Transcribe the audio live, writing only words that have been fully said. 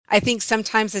I think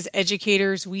sometimes as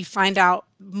educators, we find out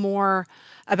more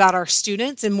about our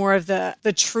students and more of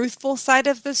the truthful side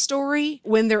of the story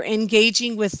when they're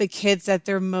engaging with the kids that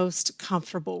they're most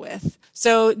comfortable with.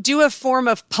 So do a form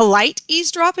of polite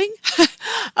eavesdropping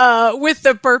with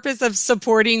the purpose of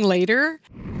supporting later.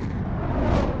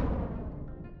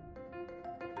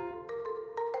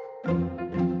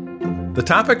 The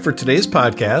topic for today's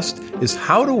podcast is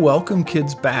how to welcome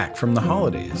kids back from the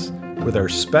holidays with our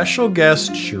special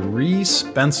guest, Cherie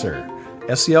Spencer,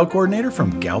 SEL coordinator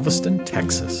from Galveston,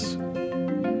 Texas.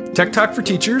 Tech Talk for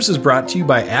Teachers is brought to you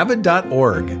by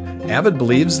Avid.org. Avid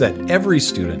believes that every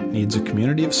student needs a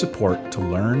community of support to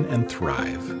learn and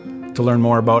thrive. To learn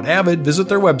more about Avid, visit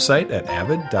their website at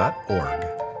avid.org.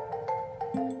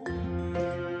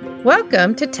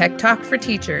 Welcome to Tech Talk for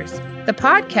Teachers, the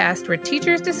podcast where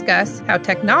teachers discuss how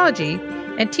technology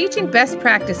and teaching best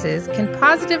practices can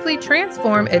positively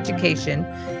transform education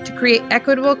to create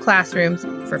equitable classrooms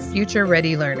for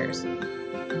future-ready learners.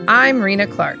 I'm Rena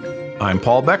Clark. I'm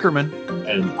Paul Beckerman.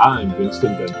 And I'm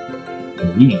Winston Bender.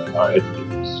 And we are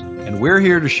educators. And we're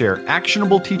here to share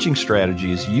actionable teaching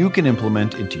strategies you can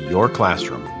implement into your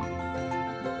classroom.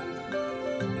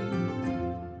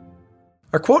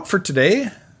 Our quote for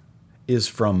today is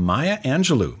from Maya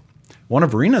Angelou. One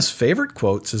of Rena's favorite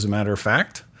quotes, as a matter of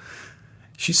fact.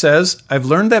 She says, "I've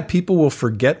learned that people will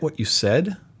forget what you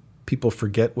said, people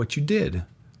forget what you did,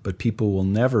 but people will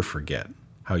never forget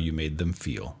how you made them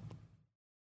feel."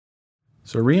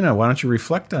 So, Rena, why don't you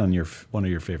reflect on one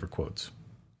of your favorite quotes?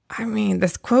 I mean,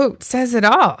 this quote says it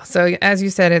all. So, as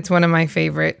you said, it's one of my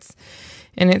favorites.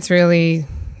 And it's really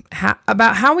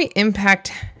about how we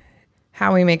impact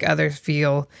how we make others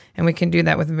feel. And we can do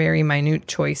that with very minute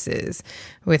choices,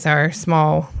 with our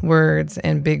small words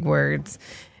and big words,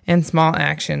 and small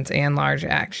actions and large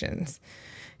actions.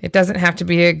 It doesn't have to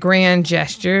be a grand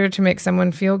gesture to make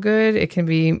someone feel good. It can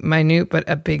be minute, but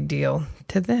a big deal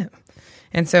to them.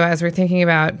 And so as we're thinking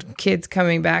about kids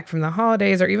coming back from the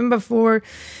holidays, or even before,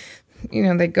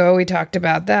 they go, we talked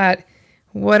about that.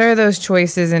 What are those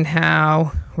choices and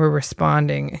how we're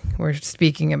responding? We're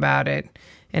speaking about it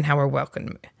and how we're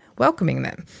welcoming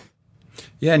them.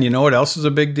 Yeah, and you know what else is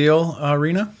a big deal,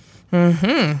 Rena?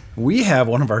 Mm-hmm. We have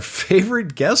one of our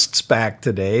favorite guests back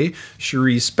today,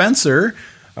 Cherie Spencer,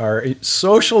 our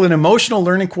social and emotional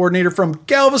learning coordinator from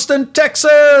Galveston,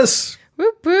 Texas.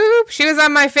 Whoop, whoop. She was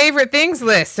on my favorite things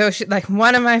list, so she's like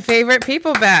one of my favorite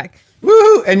people back.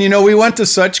 Woo! And we went to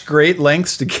such great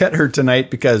lengths to get her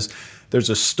tonight because there's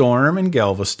a storm in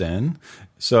Galveston,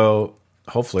 so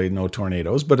hopefully no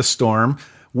tornadoes, but a storm.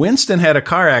 Winston had a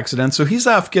car accident, so he's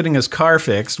off getting his car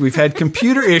fixed. We've had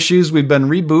computer issues. We've been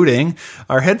rebooting.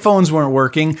 Our headphones weren't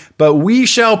working, but we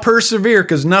shall persevere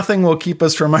because nothing will keep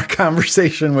us from our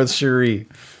conversation with Cherie.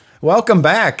 Welcome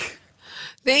back.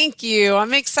 Thank you.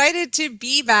 I'm excited to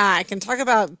be back and talk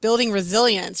about building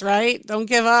resilience, right? Don't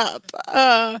give up.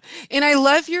 And I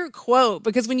love your quote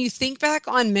because when you think back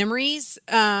on memories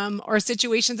or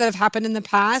situations that have happened in the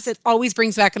past, it always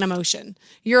brings back an emotion.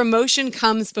 Your emotion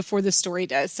comes before the story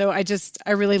does. So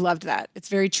I really loved that. It's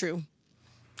very true.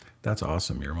 That's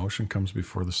awesome. Your emotion comes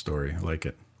before the story. I like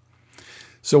it.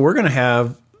 So we're going to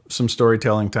have some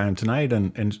storytelling time tonight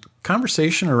and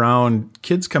conversation around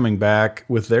kids coming back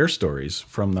with their stories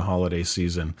from the holiday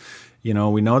season. We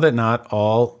know that not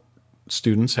all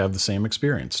students have the same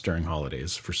experience during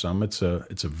holidays. For some, it's a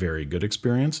very good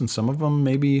experience, and some of them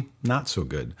maybe not so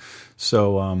good.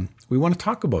 So we want to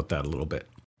talk about that a little bit.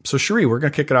 So Cherie, we're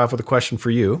going to kick it off with a question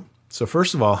for you. So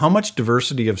first of all, how much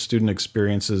diversity of student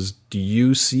experiences do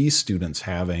you see students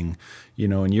having,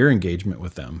 in your engagement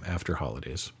with them after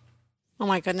holidays? Oh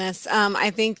my goodness.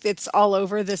 I think it's all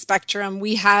over the spectrum.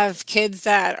 We have kids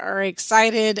that are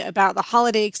excited about the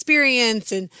holiday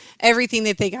experience and everything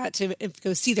that they got to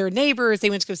go see their neighbors. They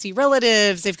went to go see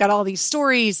relatives. They've got all these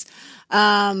stories,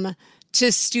 to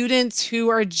students who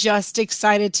are just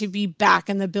excited to be back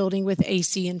in the building with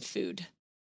AC and food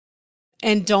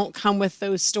and don't come with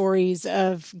those stories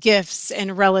of gifts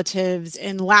and relatives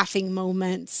and laughing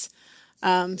moments.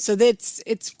 So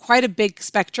it's quite a big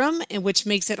spectrum, and which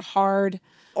makes it hard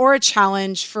or a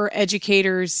challenge for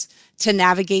educators to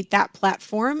navigate that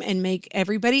platform and make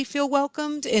everybody feel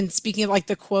welcomed. And speaking of like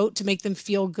the quote, to make them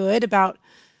feel good about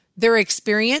their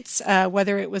experience,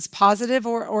 whether it was positive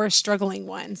or a struggling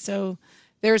one. So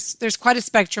there's quite a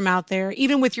spectrum out there.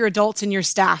 Even with your adults and your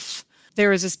staff,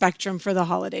 there is a spectrum for the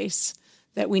holidays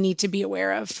that we need to be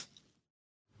aware of.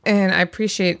 And I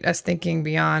appreciate us thinking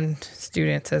beyond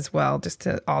students as well, just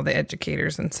to all the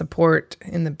educators and support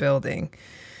in the building.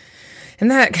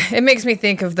 And that it makes me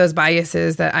think of those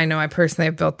biases that I know I personally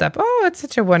have built up. Oh, it's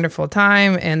such a wonderful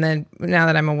time. And then now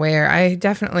that I'm aware, I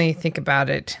definitely think about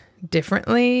it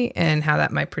differently and how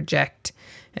that might project,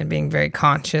 and being very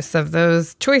conscious of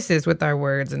those choices with our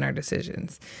words and our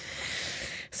decisions.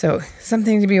 So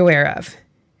something to be aware of.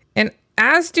 And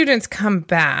as students come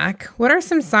back, what are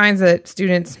some signs that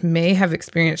students may have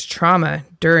experienced trauma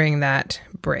during that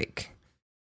break?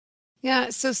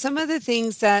 Yeah, so some of the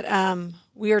things that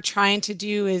we are trying to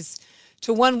do is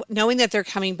to one, knowing that they're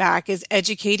coming back, is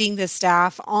educating the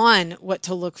staff on what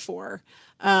to look for,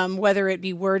 whether it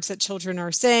be words that children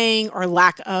are saying or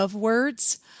lack of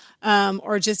words,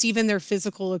 or just even their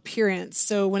physical appearance.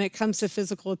 So when it comes to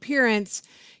physical appearance,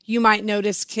 you might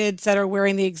notice kids that are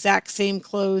wearing the exact same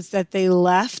clothes that they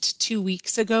left 2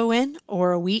 weeks ago in,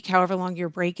 or a week, however long your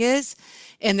break is,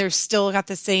 and they're still got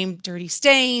the same dirty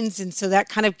stains. And so that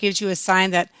kind of gives you a sign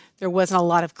that there wasn't a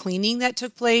lot of cleaning that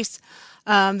took place.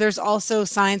 There's also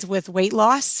signs with weight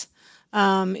loss.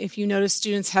 If you notice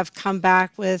students have come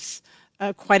back with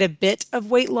quite a bit of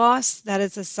weight loss, that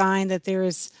is a sign that there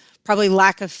is probably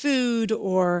lack of food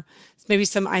or maybe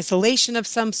some isolation of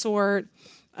some sort.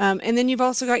 And then you've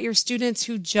also got your students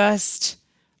who just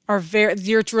are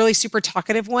you're really super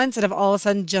talkative ones that have all of a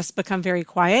sudden just become very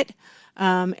quiet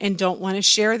and don't want to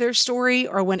share their story,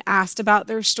 or when asked about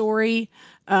their story,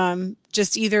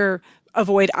 just either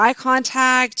avoid eye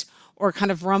contact or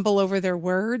kind of rumble over their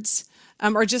words,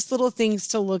 or just little things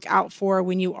to look out for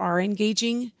when you are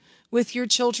engaging with your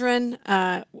children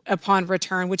upon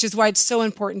return, which is why it's so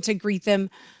important to greet them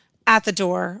at the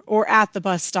door or at the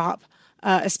bus stop,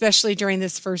 especially during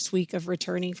this first week of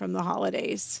returning from the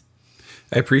holidays.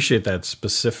 I appreciate that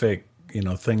specific,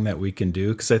 thing that we can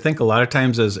do, because I think a lot of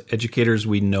times as educators,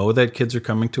 we know that kids are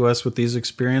coming to us with these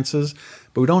experiences,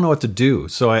 but we don't know what to do.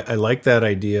 So I like that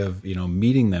idea of,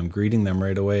 meeting them, greeting them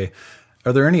right away.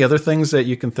 Are there any other things that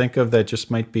you can think of that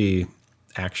just might be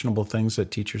actionable things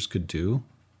that teachers could do?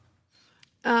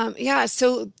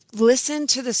 So listen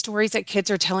to the stories that kids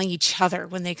are telling each other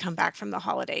when they come back from the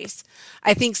holidays.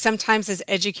 I think sometimes as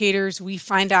educators, we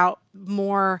find out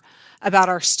more about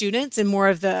our students and more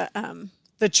of the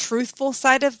truthful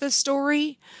side of the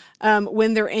story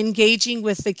when they're engaging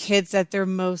with the kids that they're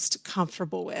most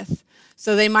comfortable with.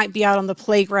 So they might be out on the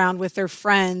playground with their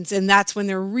friends, and that's when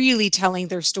they're really telling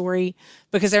their story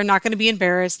because they're not going to be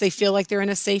embarrassed. They feel like they're in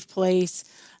a safe place.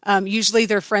 Usually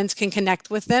their friends can connect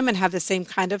with them and have the same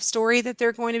kind of story that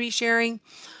they're going to be sharing.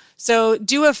 So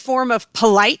do a form of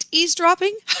polite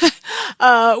eavesdropping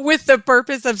with the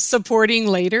purpose of supporting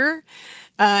later.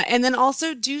 And then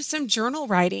also do some journal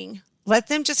writing. Let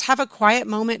them just have a quiet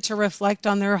moment to reflect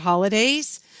on their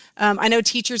holidays. I know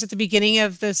teachers at the beginning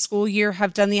of the school year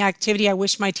have done the activity, I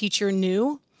Wish My Teacher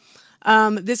Knew.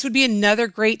 This would be another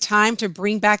great time to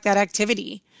bring back that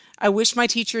activity. I wish my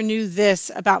teacher knew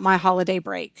this about my holiday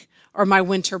break or my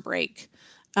winter break.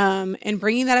 And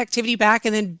bringing that activity back.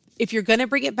 And then if you're going to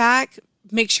bring it back,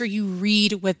 make sure you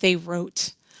read what they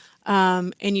wrote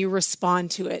and you respond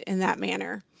to it in that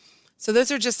manner. So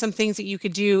those are just some things that you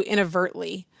could do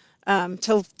inadvertently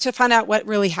to find out what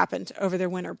really happened over their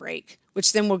winter break,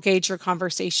 which then will gauge your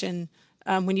conversation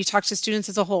when you talk to students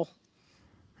as a whole.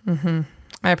 Mm-hmm.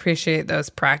 I appreciate those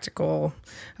practical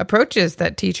approaches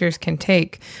that teachers can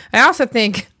take. I also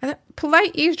think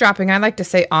polite eavesdropping, I like to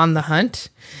say on the hunt.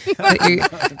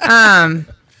 Because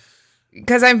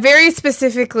I'm very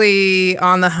specifically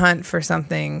on the hunt for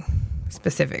something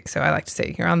specific. So I like to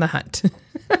say you're on the hunt.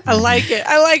 I like it.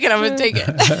 I'm going to take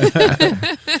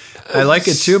it. I like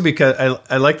it too because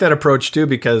I like that approach too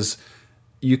because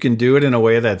you can do it in a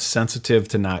way that's sensitive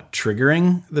to not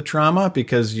triggering the trauma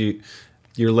because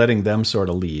you're letting them sort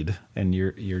of lead and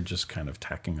you're just kind of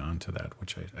tacking on to that,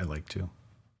 which I like too.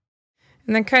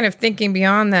 And then kind of thinking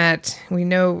beyond that, we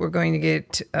know we're going to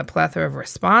get a plethora of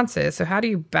responses. So how do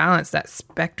you balance that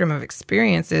spectrum of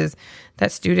experiences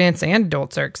that students and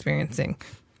adults are experiencing?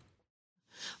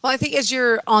 Well, I think as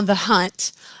you're on the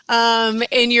hunt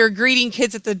and you're greeting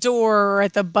kids at the door or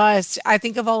at the bus, I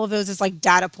think of all of those as like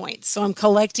data points. So I'm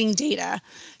collecting data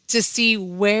to see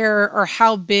where or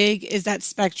how big is that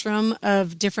spectrum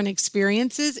of different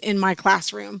experiences in my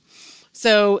classroom.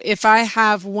 So if I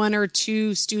have one or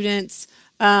two students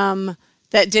that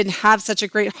didn't have such a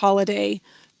great holiday,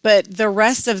 but the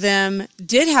rest of them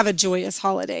did have a joyous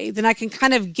holiday, then I can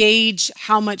kind of gauge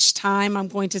how much time I'm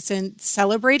going to spend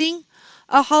celebrating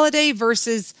a holiday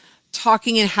versus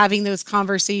talking and having those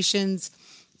conversations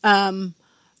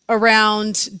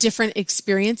around different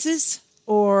experiences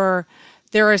or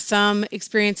there are some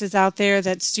experiences out there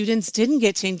that students didn't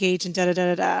get to engage in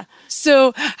da-da-da-da-da.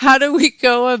 So how do we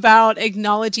go about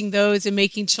acknowledging those and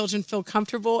making children feel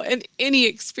comfortable in any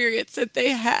experience that they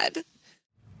had?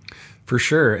 For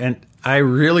sure. And I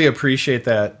really appreciate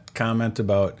that comment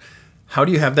about how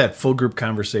do you have that full group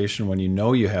conversation when you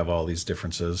know you have all these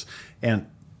differences. And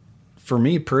for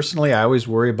me personally, I always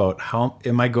worry about how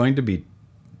am I going to be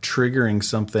triggering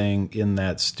something in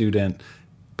that student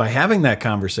by having that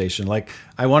conversation. Like,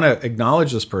 I want to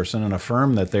acknowledge this person and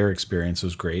affirm that their experience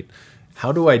was great.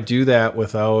 How do I do that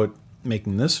without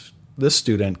making this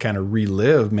student kind of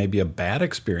relive maybe a bad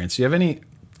experience? Do you have any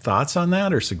thoughts on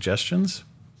that or suggestions?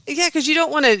 Yeah, because you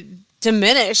don't want to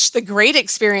diminish the great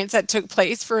experience that took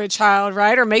place for a child,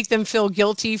 right? Or make them feel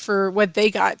guilty for what they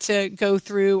got to go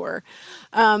through. Or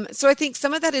so I think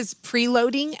some of that is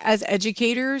preloading as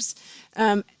educators,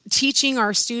 teaching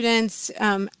our students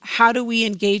how do we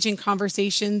engage in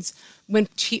conversations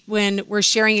when we're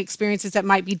sharing experiences that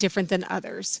might be different than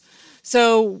others.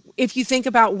 So if you think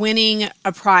about winning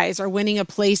a prize or winning a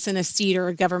place in a seat or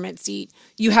a government seat,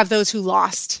 you have those who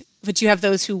lost, but you have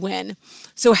those who win.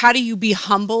 So how do you be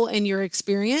humble in your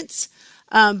experience,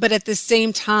 but at the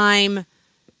same time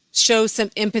show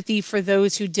some empathy for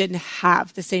those who didn't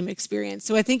have the same experience?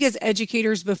 So I think as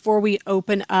educators, before we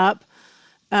open up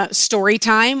story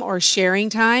time or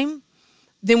sharing time,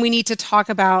 then we need to talk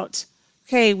about,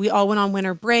 okay, we all went on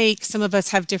winter break. Some of us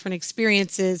have different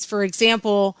experiences. For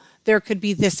example, there could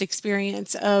be this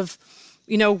experience of,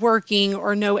 working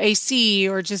or no AC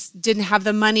or just didn't have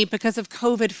the money because of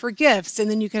COVID for gifts. And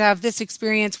then you could have this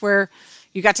experience where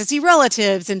you got to see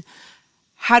relatives. And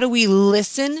how do we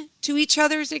listen to each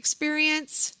other's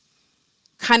experience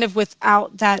kind of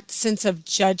without that sense of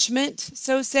judgment,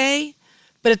 so say?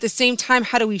 But at the same time,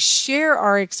 how do we share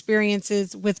our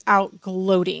experiences without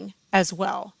gloating as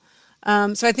well?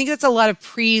 So I think that's a lot of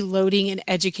preloading and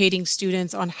educating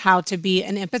students on how to be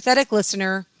an empathetic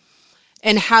listener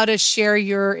and how to share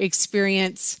your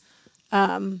experience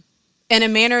in a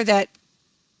manner that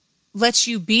lets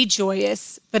you be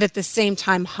joyous, but at the same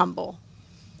time humble.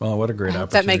 Well, what a great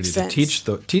opportunity that makes sense.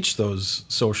 To teach those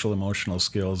social emotional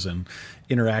skills and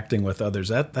interacting with others.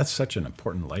 That's such an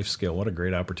important life skill. What a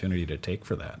great opportunity to take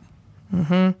for that.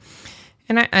 Mm-hmm.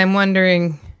 And I'm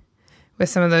wondering, with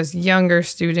some of those younger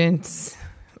students,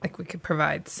 like we could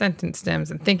provide sentence stems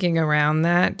and thinking around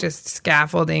that, just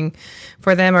scaffolding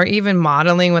for them, or even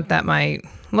modeling what that might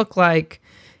look like.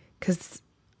 Because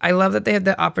I love that they have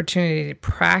the opportunity to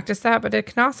practice that, but it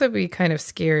can also be kind of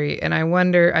scary. And I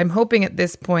wonder, I'm hoping at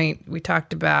this point, we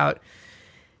talked about,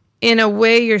 in a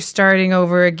way, you're starting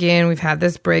over again. We've had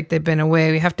this break. They've been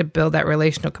away. We have to build that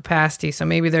relational capacity. So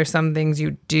maybe there's some things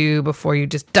you do before you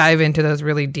just dive into those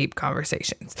really deep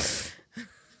conversations.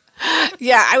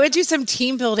 Yeah, I would do some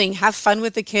team building, have fun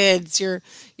with the kids. You're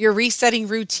resetting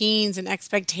routines and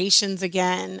expectations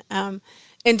again. And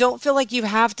don't feel like you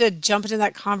have to jump into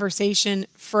that conversation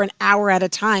for an hour at a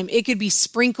time. It could be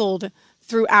sprinkled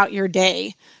throughout your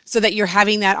day so that you're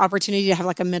having that opportunity to have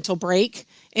like a mental break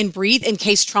and breathe in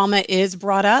case trauma is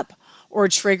brought up or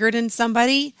triggered in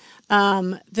somebody.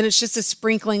 Then it's just a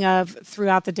sprinkling of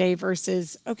throughout the day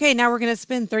versus, okay, now we're going to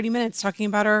spend 30 minutes talking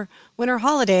about our winter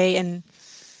holiday and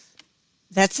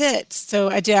that's it. So,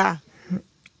 yeah.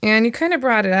 And you kind of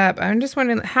brought it up. I'm just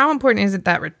wondering, how important is it,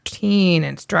 that routine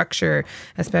and structure,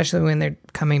 especially when they're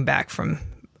coming back from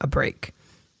a break?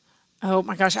 Oh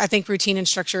my gosh, I think routine and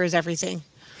structure is everything.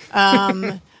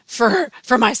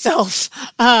 For myself,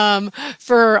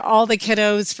 for all the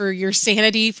kiddos, for your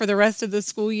sanity for the rest of the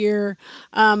school year,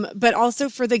 but also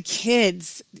for the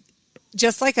kids.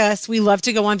 Just like us, we love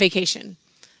to go on vacation.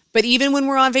 But even when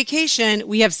we're on vacation,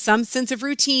 we have some sense of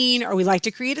routine, or we like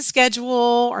to create a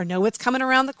schedule or know what's coming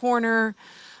around the corner.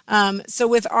 So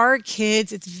with our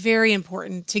kids, it's very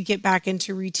important to get back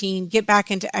into routine, get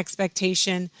back into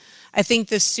expectation. I think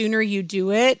the sooner you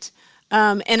do it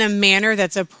in a manner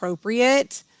that's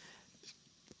appropriate,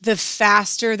 the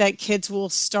faster that kids will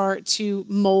start to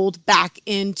mold back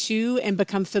into and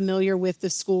become familiar with the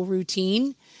school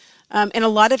routine. And a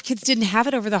lot of kids didn't have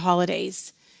it over the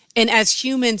holidays. And as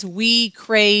humans, we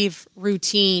crave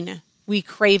routine. We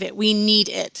crave it. We need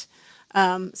it.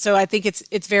 So I think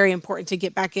it's very important to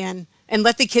get back in and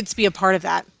let the kids be a part of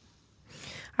that.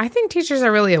 I think teachers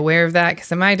are really aware of that,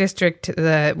 because in my district,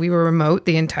 we were remote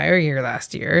the entire year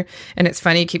last year. And it's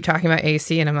funny, you keep talking about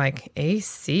AC, and I'm like,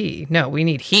 AC? No, we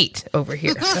need heat over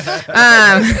here.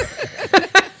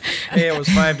 Hey, it was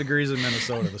 5 degrees in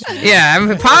Minnesota this morning. Yeah,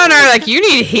 Paul and I are like, you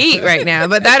need heat right now.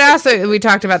 But that also, we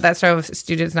talked about that stuff with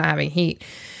students not having heat.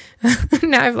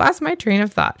 Now I've lost my train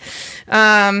of thought.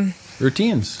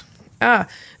 Routines.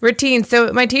 Routine.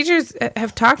 So my teachers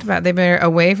have talked about, they've been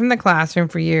away from the classroom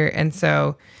for a year. And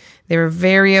so they were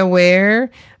very aware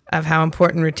of how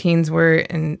important routines were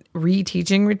and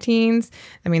reteaching routines.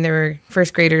 I mean, there were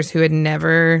first graders who had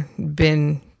never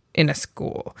been in a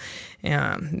school.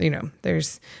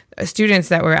 There's students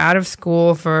that were out of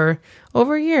school for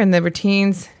over a year, and the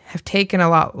routines have taken a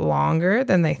lot longer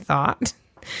than they thought.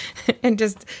 And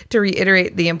just to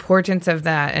reiterate the importance of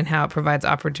that and how it provides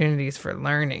opportunities for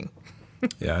learning.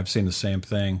 Yeah, I've seen the same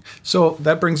thing. So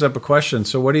that brings up a question.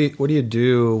 So what do you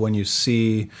do when you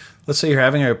see, let's say you're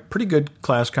having a pretty good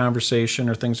class conversation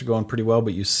or things are going pretty well,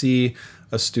 but you see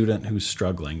a student who's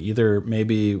struggling, either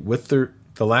maybe with the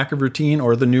lack of routine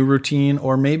or the new routine,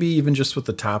 or maybe even just with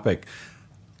the topic.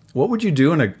 What would you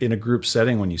do in a group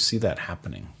setting when you see that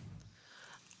happening?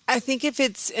 I think if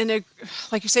it's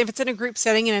like you say, if it's in a group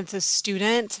setting and it's a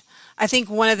student, I think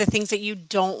one of the things that you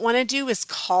don't want to do is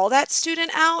call that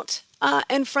student out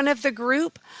in front of the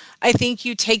group. I think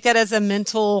you take that as a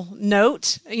mental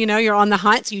note. You're on the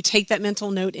hunt, so you take that mental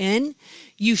note in.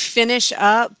 You finish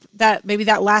up maybe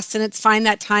that last sentence, find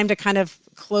that time to kind of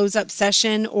close up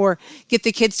session or get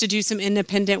the kids to do some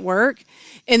independent work,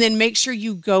 and then make sure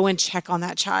you go and check on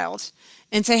that child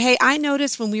and say, hey, I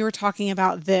noticed when we were talking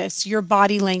about this, your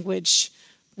body language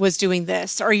was doing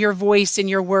this, or your voice and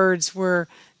your words were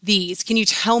these. Can you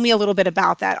tell me a little bit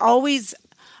about that? Always,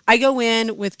 I go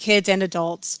in with kids and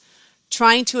adults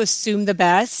trying to assume the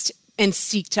best and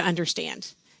seek to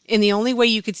understand. And the only way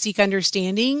you could seek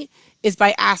understanding is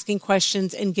by asking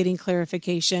questions and getting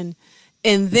clarification.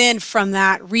 And then from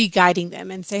that, re-guiding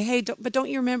them and say, hey, but don't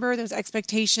you remember those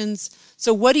expectations?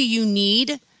 So what do you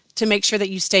need to make sure that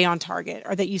you stay on target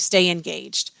or that you stay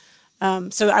engaged?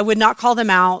 So I would not call them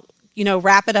out,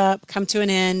 wrap it up, come to an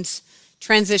end,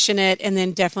 transition it, and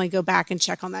then definitely go back and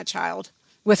check on that child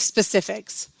with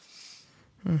specifics.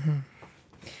 Mm-hmm.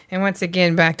 And once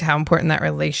again, back to how important that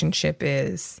relationship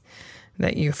is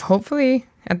that you've hopefully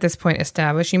at this point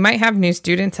established. You might have new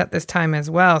students at this time as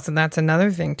well. So that's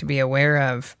another thing to be aware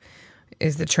of,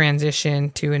 is the transition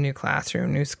to a new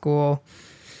classroom, new school.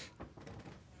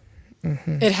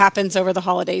 Mm-hmm. It happens over the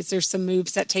holidays. There's some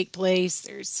moves that take place.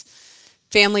 There's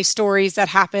family stories that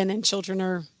happen, and children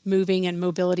are moving and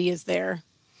mobility is there.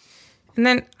 And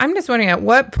then I'm just wondering, at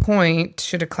what point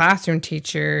should a classroom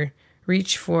teacher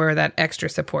reach for that extra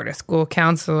support, a school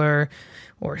counselor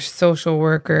or social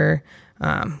worker?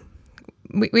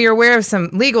 We are aware of some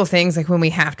legal things, like when we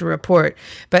have to report,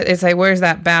 but it's like, where's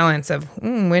that balance of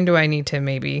when do I need to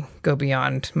maybe go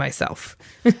beyond myself?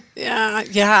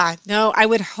 Yeah. No, I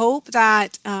would hope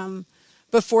that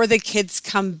before the kids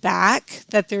come back,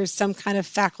 that there's some kind of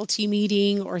faculty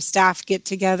meeting or staff get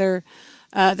together,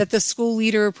 that the school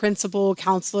leader, principal,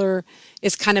 counselor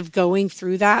is kind of going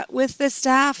through that with the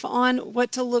staff on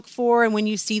what to look for. And when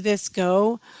you see this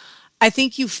go, I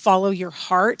think you follow your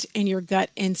heart and your gut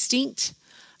instinct.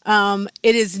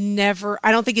 It is never,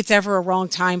 I don't think it's ever a wrong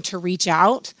time to reach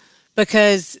out,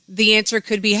 because the answer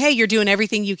could be, hey, you're doing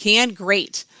everything you can,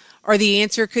 great. Or the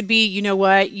answer could be, you know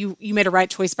what, you made a right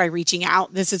choice by reaching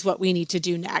out. This is what we need to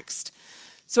do next.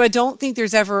 So I don't think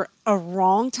there's ever a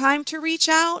wrong time to reach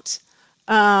out.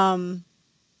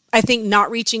 I think not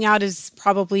reaching out is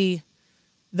probably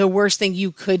the worst thing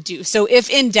you could do. So if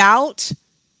in doubt,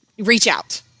 reach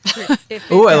out.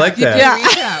 Oh, I like that.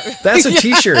 Yeah. That's a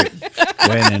t-shirt.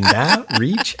 When in doubt,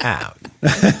 reach out.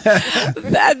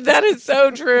 That is so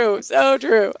true. So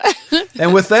true.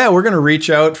 And with that, we're going to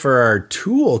reach out for our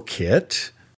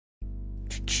toolkit.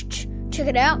 Check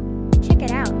it out. Check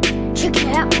it out. Check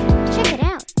it out. Check it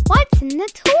out. What's in the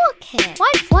toolkit?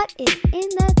 What is in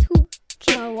the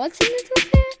toolkit? What's in the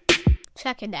toolkit?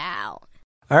 Check it out.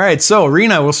 All right. So,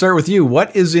 Rena, we'll start with you.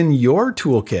 What is in your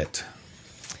toolkit?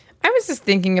 I was just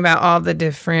thinking about all the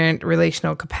different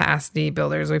relational capacity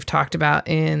builders we've talked about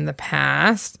in the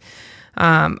past.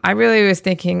 I really was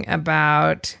thinking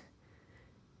about,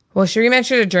 well, Cherie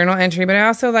mentioned a journal entry, but I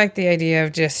also like the idea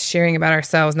of just sharing about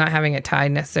ourselves, not having it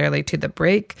tied necessarily to the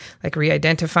break, like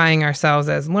re-identifying ourselves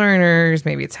as learners.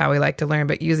 Maybe it's how we like to learn,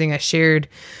 but using a shared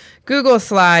Google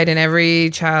slide, and every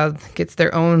child gets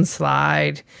their own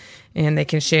slide and they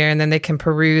can share, and then they can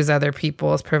peruse other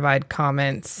people's, provide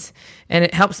comments. And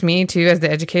it helps me too, as the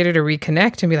educator, to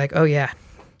reconnect and be like, oh yeah,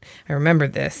 I remember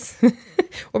this.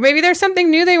 Or maybe there's something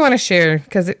new they want to share,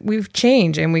 because we've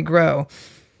changed and we grow.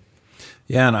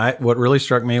 Yeah, and what really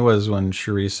struck me was when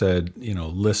Cherie said,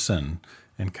 listen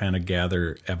and kind of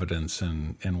gather evidence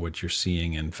and what you're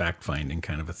seeing and fact-finding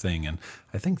kind of a thing. And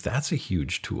I think that's a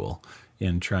huge tool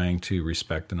in trying to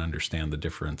respect and understand the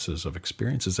differences of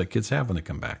experiences that kids have when they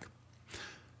come back.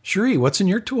 Cherie, what's in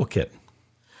your toolkit?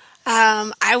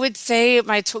 I would say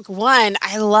my one,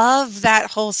 I love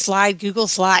that whole slide, Google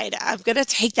slide. I'm going to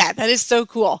take that. That is so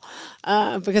cool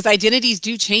because identities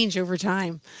do change over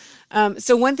time.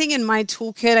 So one thing in my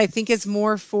toolkit, I think is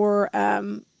more for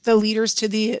the leaders to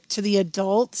the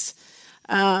adults,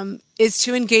 is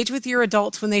to engage with your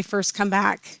adults when they first come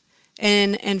back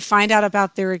and find out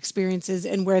about their experiences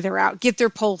and where they're at. Get the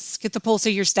pulse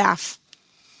of your staff.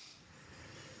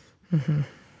 Mm-hmm.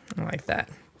 I like that.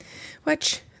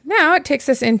 Which now it takes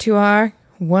us into our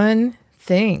one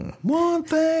thing. One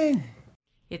thing.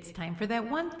 It's time for that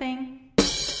one thing.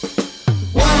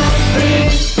 One thing.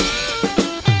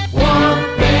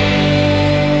 One thing.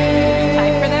 It's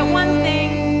time for that one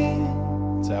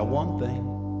thing. It's that one thing.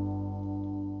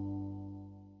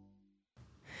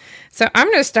 So I'm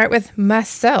going to start with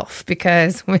myself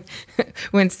because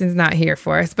Winston's not here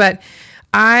for us. But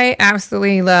I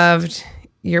absolutely loved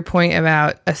your point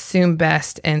about assume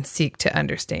best and seek to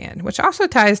understand, which also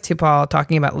ties to Paul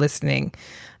talking about listening,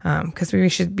 because we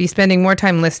should be spending more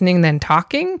time listening than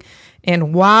talking.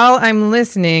 And while I'm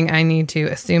listening, I need to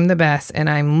assume the best, and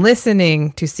I'm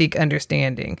listening to seek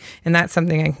understanding. And that's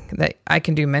something that I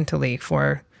can do mentally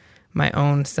for my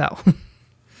own self.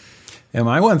 And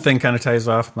my one thing kind of ties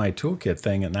off my toolkit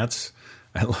thing, and that's,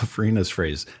 I love Rena's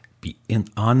phrase, be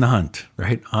on the hunt,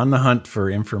 right? On the hunt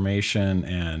for information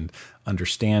and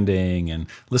understanding and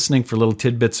listening for little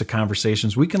tidbits of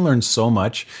conversations. We can learn so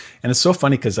much. And it's so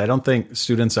funny because I don't think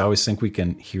students always think we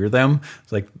can hear them.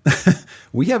 It's like,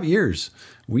 we have ears.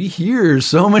 We hear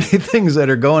so many things that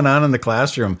are going on in the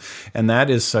classroom. And that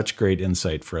is such great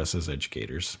insight for us as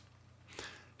educators.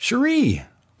 Cherie,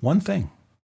 one thing.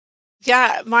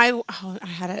 Yeah, I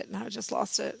had it. Now I just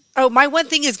lost it. Oh, my one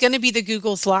thing is going to be the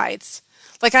Google Slides.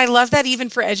 Like, I love that even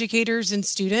for educators and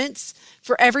students,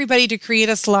 for everybody to create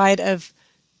a slide of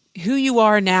who you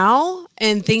are now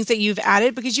and things that you've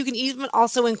added, because you can even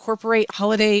also incorporate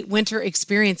holiday winter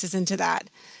experiences into that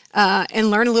and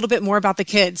learn a little bit more about the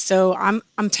kids. So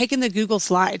I'm taking the Google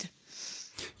slide.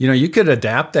 You know, you could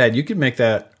adapt that. You could make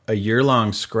that a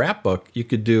year-long scrapbook. You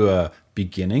could do a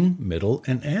beginning, middle,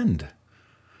 and end.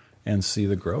 And see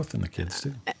the growth in the kids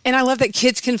too. And I love that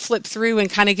kids can flip through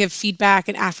and kind of give feedback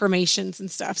and affirmations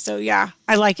and stuff. So yeah,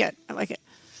 I like it.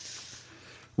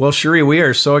 Well, Cherie, we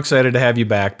are so excited to have you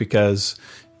back because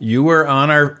you were on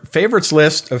our favorites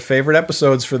list of favorite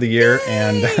episodes for the year. Yay!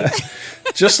 And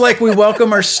just like we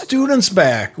welcome our students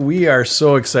back, we are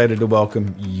so excited to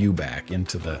welcome you back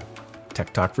into the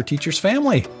Tech Talk for Teachers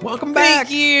family. Welcome back.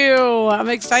 Thank you. I'm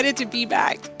excited to be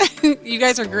back. You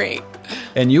guys are great.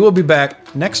 And you will be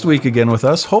back next week again with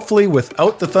us, hopefully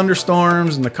without the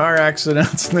thunderstorms and the car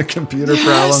accidents and the computer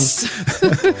problems.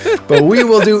 But we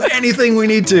will do anything we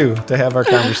need to have our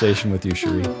conversation with you,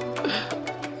 Cherie.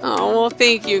 Oh, well,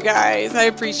 thank you guys. I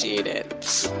appreciate it.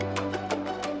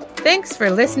 Thanks for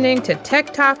listening to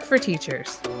Tech Talk for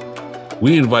Teachers.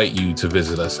 We invite you to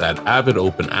visit us at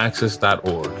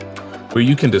avidopenaccess.org, where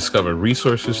you can discover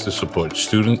resources to support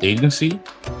student agency,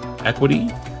 equity,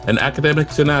 and academic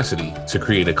tenacity to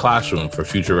create a classroom for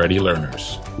future-ready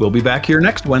learners. We'll be back here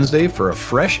next Wednesday for a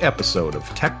fresh episode of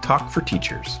Tech Talk for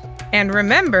Teachers. And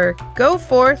remember, go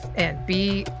forth and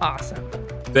be awesome.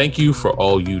 Thank you for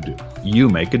all you do. You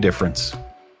make a difference.